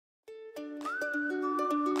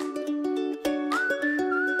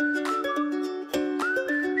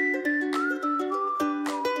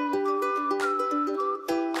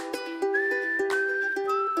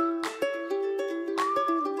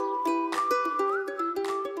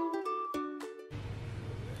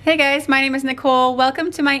Hey guys, my name is Nicole. Welcome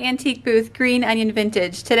to my antique booth, Green Onion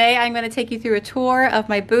Vintage. Today I'm going to take you through a tour of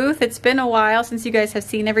my booth. It's been a while since you guys have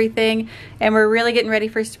seen everything and we're really getting ready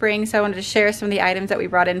for spring, so I wanted to share some of the items that we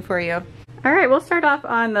brought in for you. Alright, we'll start off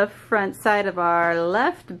on the front side of our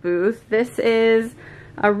left booth. This is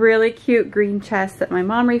a really cute green chest that my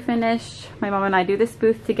mom refinished. My mom and I do this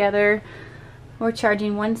booth together. We're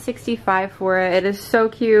charging $165 for it. It is so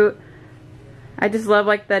cute. I just love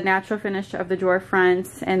like the natural finish of the drawer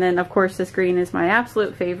fronts, and then of course this green is my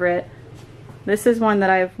absolute favorite. This is one that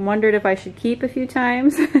I've wondered if I should keep a few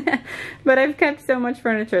times, but I've kept so much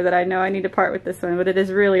furniture that I know I need to part with this one, but it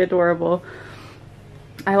is really adorable.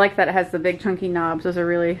 I like that it has the big chunky knobs. Those are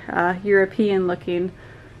really European looking.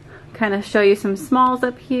 Kind of show you some smalls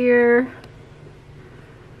up here.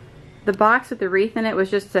 The box with the wreath in it was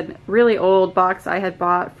just a really old box I had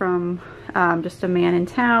bought from just a man in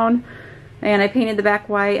town. And I painted the back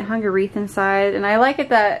white, hung a wreath inside, and I like it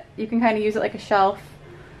that you can kind of use it like a shelf.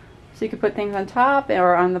 So you could put things on top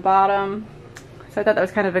or on the bottom. So I thought that was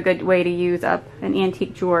kind of a good way to use up an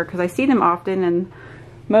antique drawer, because I see them often and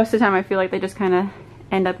most of the time I feel like they just kind of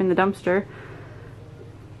end up in the dumpster.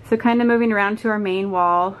 So kind of moving around to our main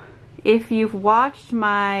wall. If you've watched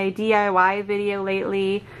my DIY video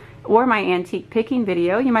lately or my antique picking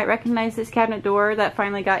video, you might recognize this cabinet door that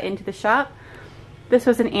finally got into the shop. This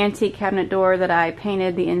was an antique cabinet door that I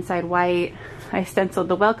painted the inside white. I stenciled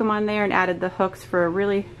the welcome on there and added the hooks for a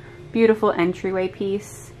really beautiful entryway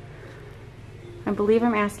piece. I believe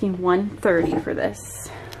I'm asking $130 for this.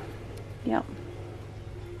 Yep.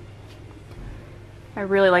 I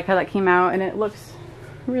really like how that came out, and it looks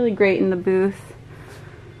really great in the booth.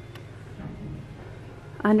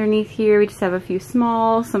 Underneath here we just have a few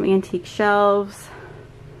some antique shelves.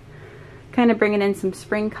 Kind of bringing in some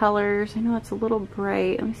spring colors. I know it's a little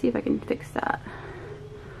bright. Let me see if I can fix that.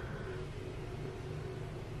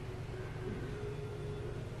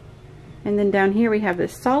 And then down here we have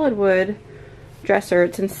this solid wood dresser.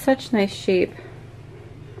 It's in such nice shape.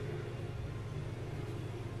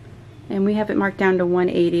 And we have it marked down to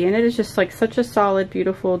 $180, and it is just like such a solid,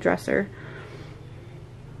 beautiful dresser.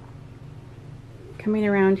 Coming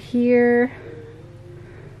around here,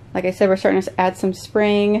 like I said, we're starting to add some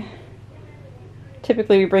spring.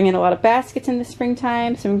 Typically we bring in a lot of baskets in the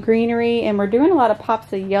springtime, some greenery, and we're doing a lot of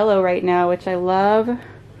pops of yellow right now, which I love.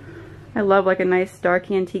 I love like a nice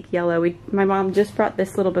dark antique yellow. My mom just brought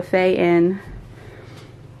this little buffet in.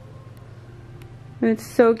 And it's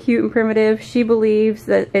so cute and primitive. She believes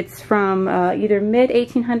that it's from either mid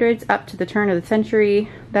 1800s up to the turn of the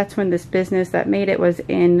century. That's when this business that made it was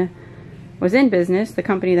in business, the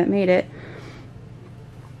company that made it.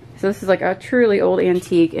 So this is like a truly old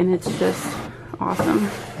antique, and it's just awesome.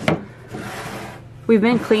 We've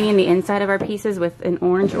been cleaning the inside of our pieces with an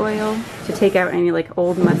orange oil to take out any like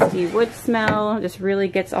old musty wood smell. Just really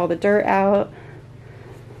gets all the dirt out.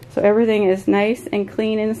 So everything is nice and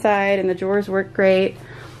clean inside, and the drawers work great.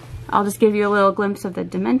 I'll just give you a little glimpse of the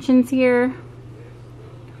dimensions here.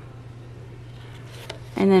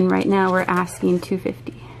 And then right now we're asking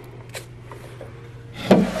 $250.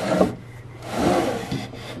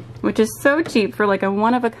 Which is so cheap for like a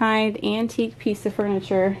one-of-a-kind antique piece of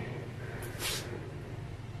furniture.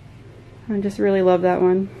 I just really love that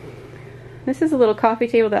one. This is a little coffee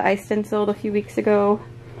table that I stenciled a few weeks ago.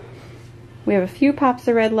 We have a few pops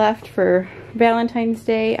of red left for Valentine's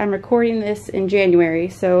Day. I'm recording this in January,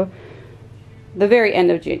 so the very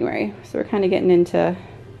end of January. So we're kind of getting into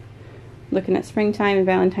looking at springtime and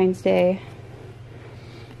Valentine's Day.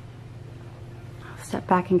 I'll step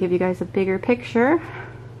back and give you guys a bigger picture.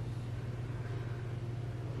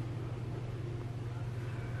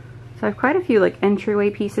 So I have quite a few like entryway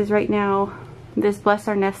pieces right now. This Bless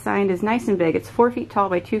Our Nest sign is nice and big. It's 4 feet tall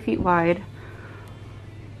by 2 feet wide.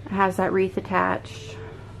 It has that wreath attached.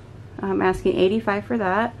 I'm asking $85 for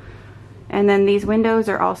that. And then these windows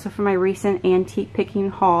are also from my recent antique picking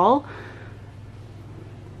haul.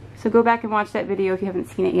 So go back and watch that video if you haven't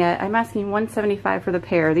seen it yet. I'm asking $175 for the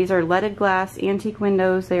pair. These are leaded glass antique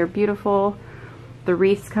windows. They are beautiful. The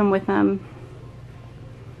wreaths come with them.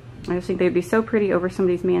 I just think they'd be so pretty over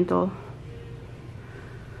somebody's mantle.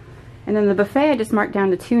 And then the buffet I just marked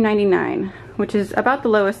down to $2.99, which is about the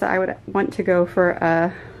lowest that I would want to go for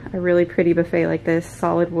a really pretty buffet like this.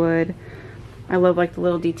 Solid wood. I love like the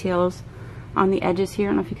little details on the edges here. I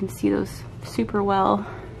don't know if you can see those super well.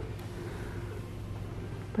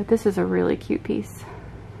 But this is a really cute piece.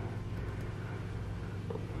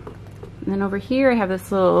 And then over here I have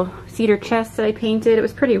this little cedar chest that I painted. It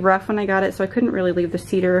was pretty rough when I got it, so I couldn't really leave the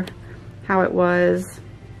cedar how it was.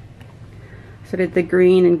 So I did the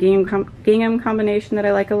green and gingham combination that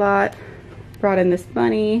I like a lot. brought in this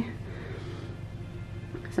bunny,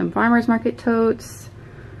 some farmer's market totes,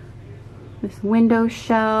 this window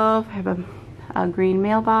shelf. I have a green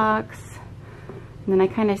mailbox. And then I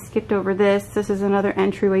kind of skipped over this. This is another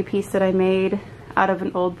entryway piece that I made out of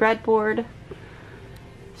an old breadboard.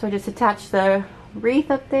 So I just attached the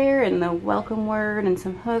wreath up there and the welcome word and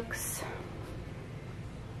some hooks.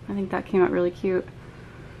 I think that came out really cute.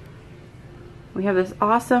 We have this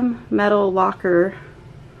awesome metal locker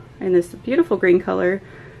in this beautiful green color.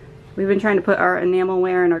 We've been trying to put our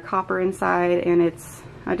enamelware and our copper inside, and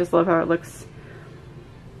I just love how it looks.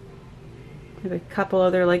 We have a couple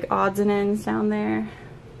other like odds and ends down there.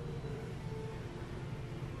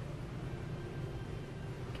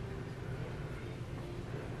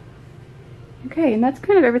 Okay, and that's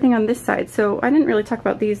kind of everything on this side. So I didn't really talk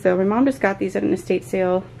about these though. My mom just got these at an estate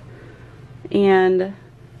sale, and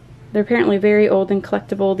they're apparently very old and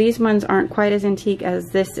collectible. These ones aren't quite as antique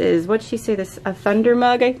as this is. What'd she say this, a thunder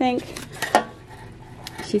mug, I think?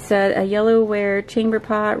 She said a yellowware chamber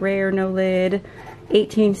pot, rare, no lid,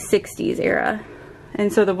 1860s era.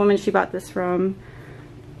 And so the woman she bought this from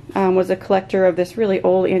was a collector of this really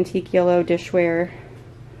old antique yellow dishware.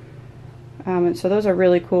 And so those are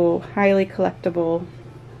really cool, highly collectible.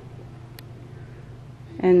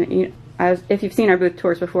 And if you've seen our booth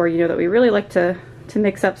tours before, you know that we really like to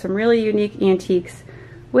mix up some really unique antiques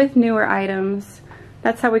with newer items.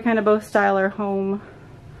 That's how we kind of both style our home.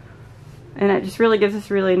 And it just really gives us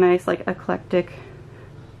really nice, like, eclectic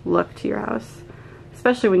look to your house.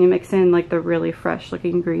 Especially when you mix in, like, the really fresh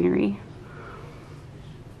looking greenery.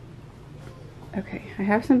 Okay, I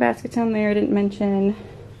have some baskets on there I didn't mention.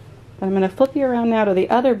 But I'm going to flip you around now to the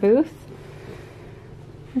other booth.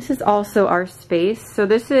 This is also our space. So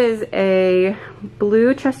this is a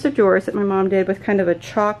blue chest of drawers that my mom did with kind of a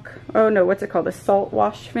chalk, oh no, what's it called? A salt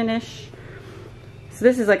wash finish. So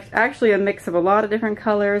this is like actually a mix of a lot of different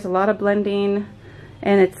colors, a lot of blending,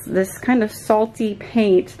 and it's this kind of salty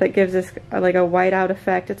paint that gives us like a whiteout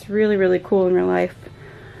effect. It's really, really cool in real life.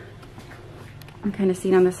 I'm kind of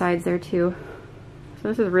seeing on the sides there too. So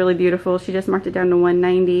this is really beautiful. She just marked it down to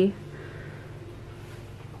 $190.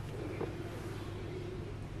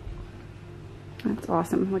 That's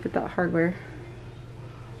awesome. Look at that hardware.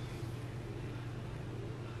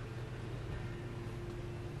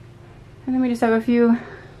 And then we just have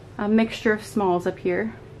a mixture of smalls up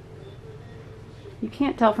here. You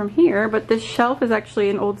can't tell from here, but this shelf is actually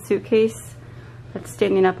an old suitcase that's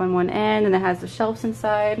standing up on one end, and it has the shelves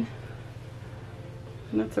inside.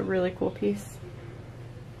 And that's a really cool piece.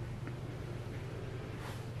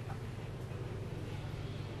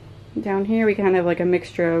 Down here we kind of have like a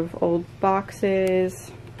mixture of old boxes,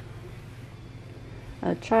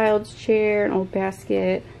 a child's chair, an old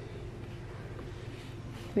basket.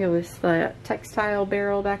 We have this textile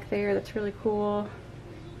barrel back there that's really cool.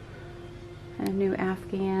 And a new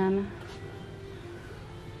Afghan.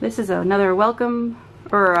 This is another welcome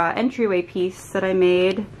or entryway piece that I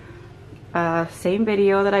made. Same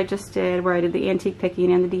video that I just did where I did the antique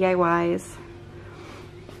picking and the DIYs.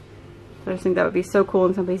 I just think that would be so cool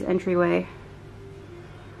in somebody's entryway.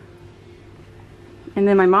 And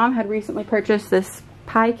then my mom had recently purchased this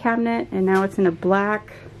pie cabinet, and now it's in a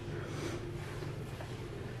black.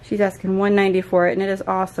 She's asking $190 for it, and it is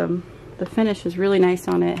awesome. The finish is really nice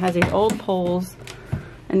on it. It has these old poles,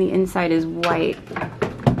 and the inside is white.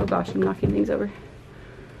 Oh gosh, I'm knocking things over.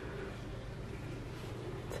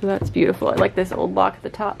 So that's beautiful. I like this old lock at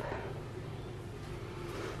the top.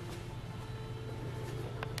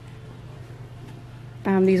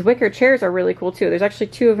 These wicker chairs are really cool too. There's actually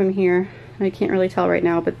two of them here. I can't really tell right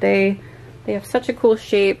now, but they have such a cool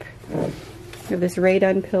shape. We have this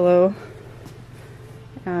Raydun pillow.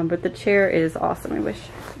 But the chair is awesome. I wish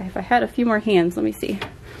if I had a few more hands. Let me see.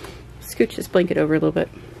 Scooch this blanket over a little bit.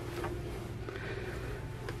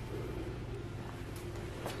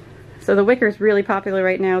 So the wicker is really popular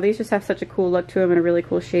right now. These just have such a cool look to them and a really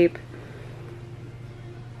cool shape.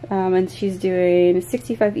 And she's doing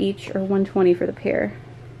 65 each or 120 for the pair.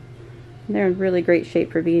 And they're in really great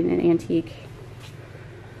shape for being an antique.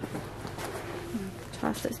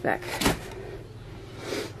 Toss this back.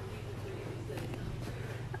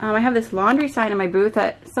 I have this laundry sign in my booth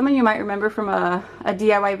that some of you might remember from a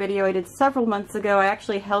DIY video I did several months ago. I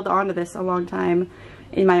actually held on to this a long time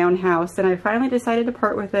in my own house, and I finally decided to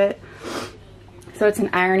part with it. So it's an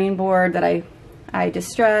ironing board that I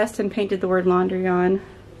distressed and painted the word laundry on.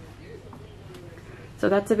 So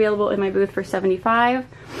that's available in my booth for $75.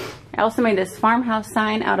 I also made this farmhouse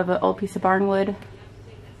sign out of an old piece of barnwood,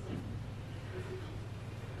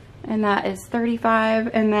 and that is $35.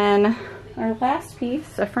 And then our last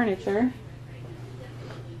piece of furniture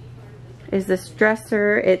is this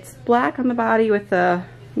dresser. It's black on the body with the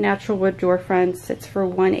natural wood door fronts. It's for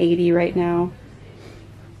 $180 right now.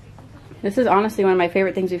 This is honestly one of my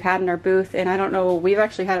favorite things we've had in our booth, and I don't know, we've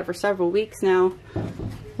actually had it for several weeks now.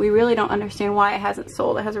 We really don't understand why it hasn't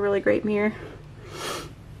sold. It has a really great mirror.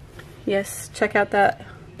 Yes, check out that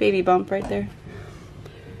baby bump right there.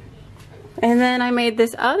 And then I made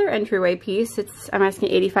this other entryway piece. I'm asking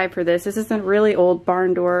 $85 for this. This is a really old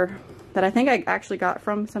barn door that I think I actually got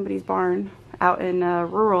from somebody's barn out in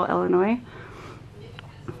rural Illinois.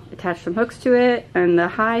 Attached some hooks to it and the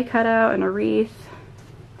high cutout and a wreath.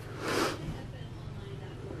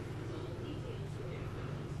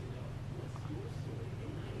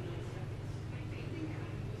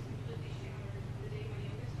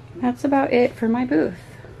 That's about it for my booth.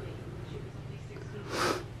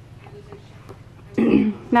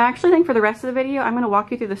 Now I actually think for the rest of the video I'm going to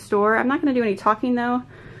walk you through the store. I'm not going to do any talking though,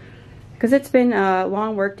 because it's been a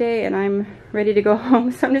long work day and I'm ready to go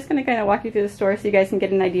home. So I'm just going to kind of walk you through the store so you guys can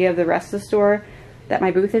get an idea of the rest of the store that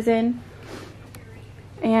my booth is in.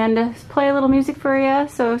 And play a little music for you,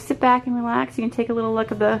 so sit back and relax. You can take a little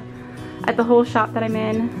look at the whole shop that I'm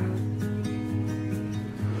in.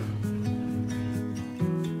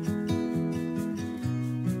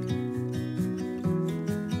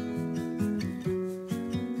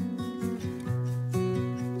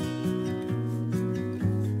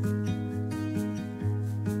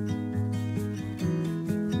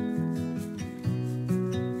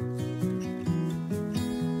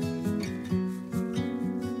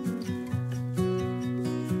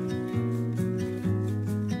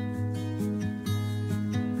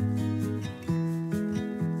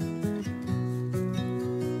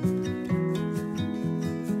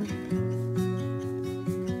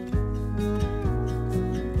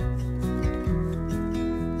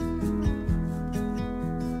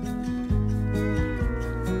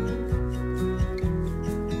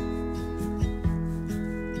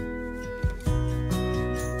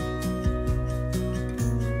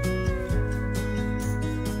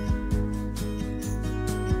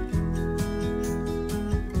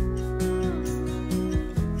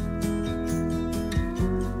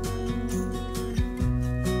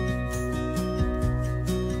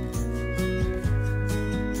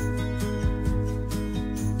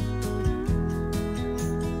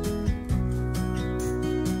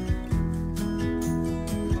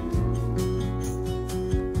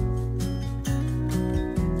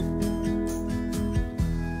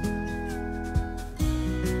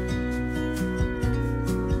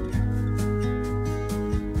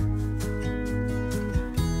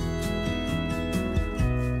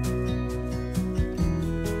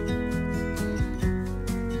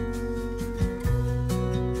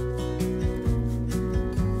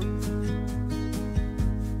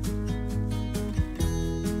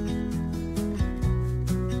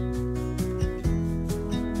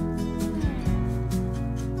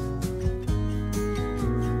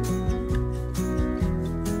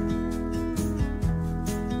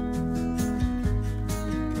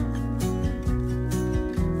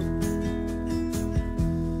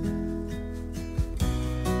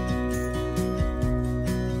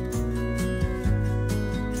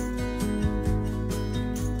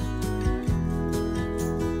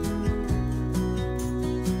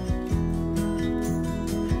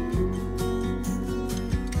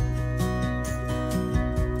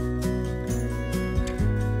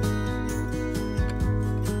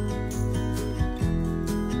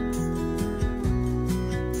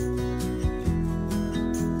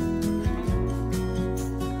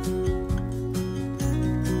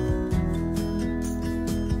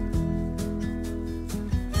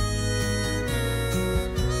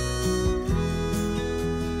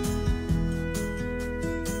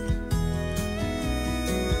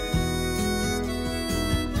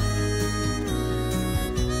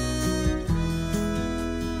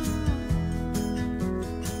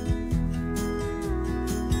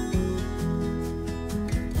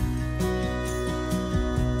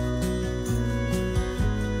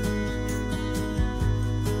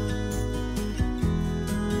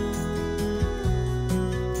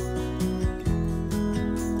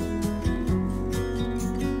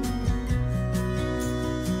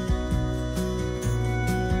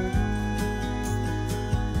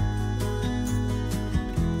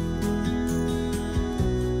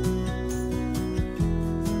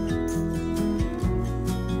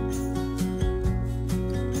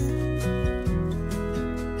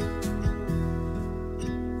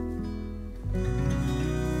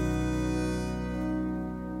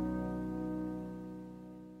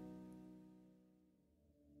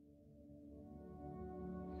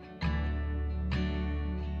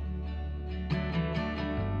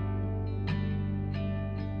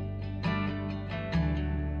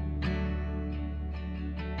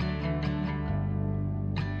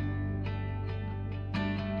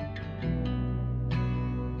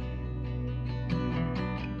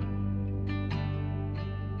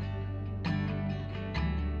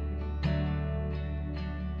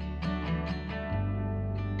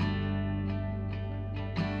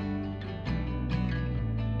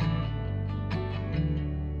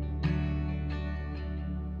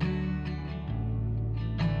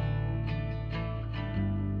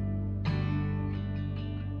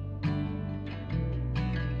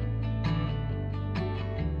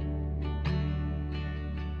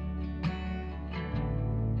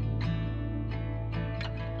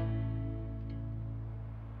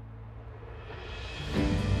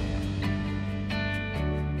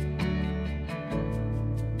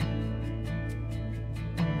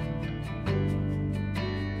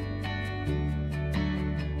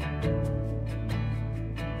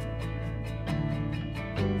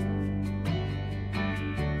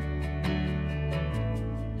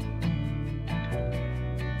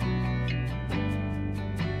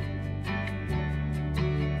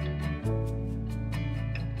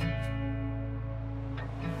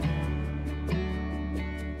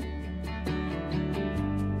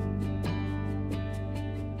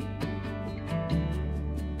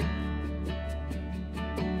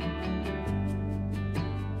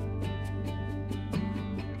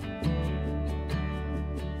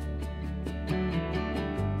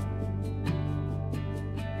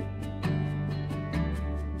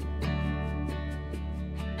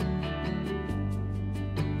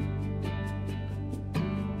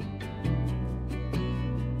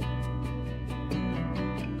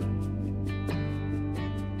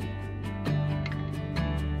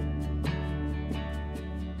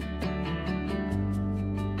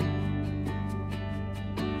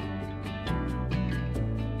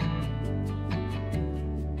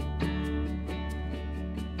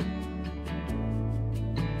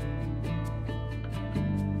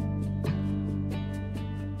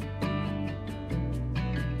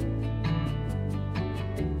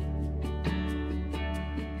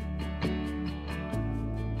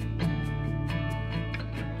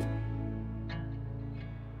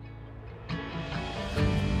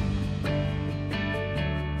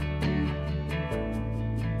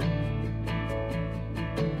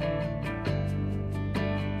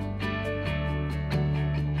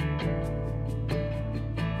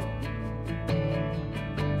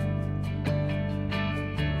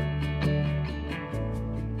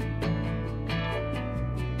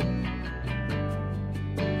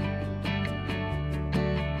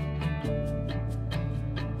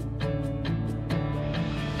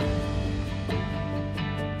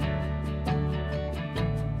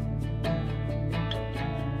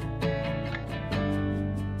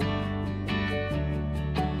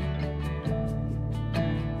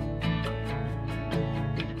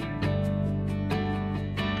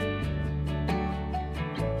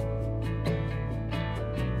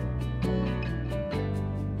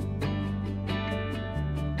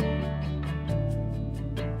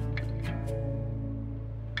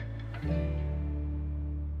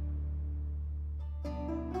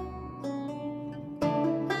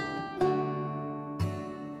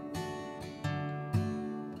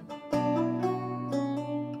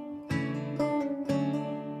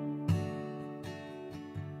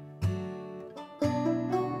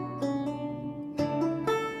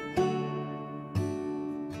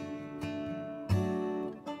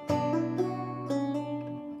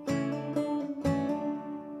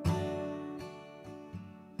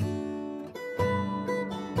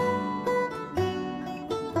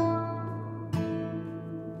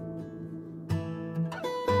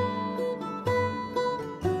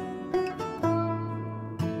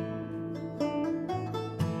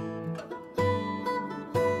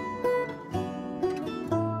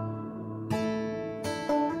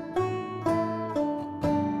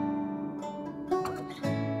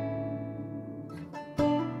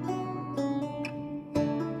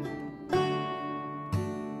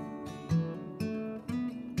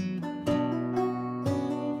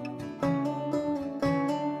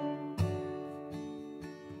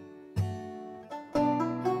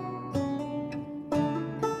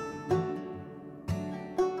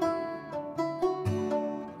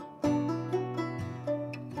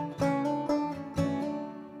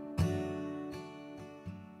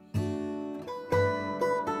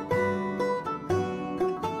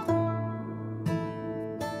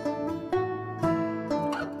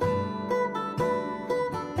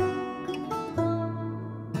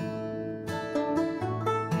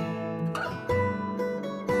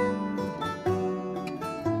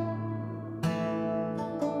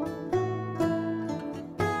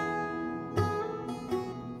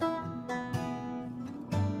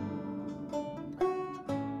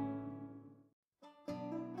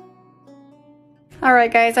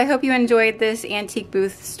 Alright guys, I hope you enjoyed this antique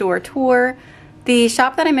booth store tour. The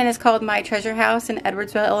shop that I'm in is called My Treasure House in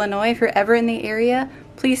Edwardsville, Illinois. If you're ever in the area,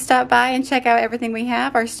 please stop by and check out everything we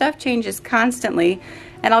have. Our stuff changes constantly,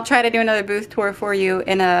 and I'll try to do another booth tour for you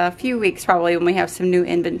in a few weeks probably when we have some new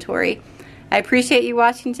inventory. I appreciate you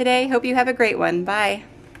watching today. Hope you have a great one. Bye.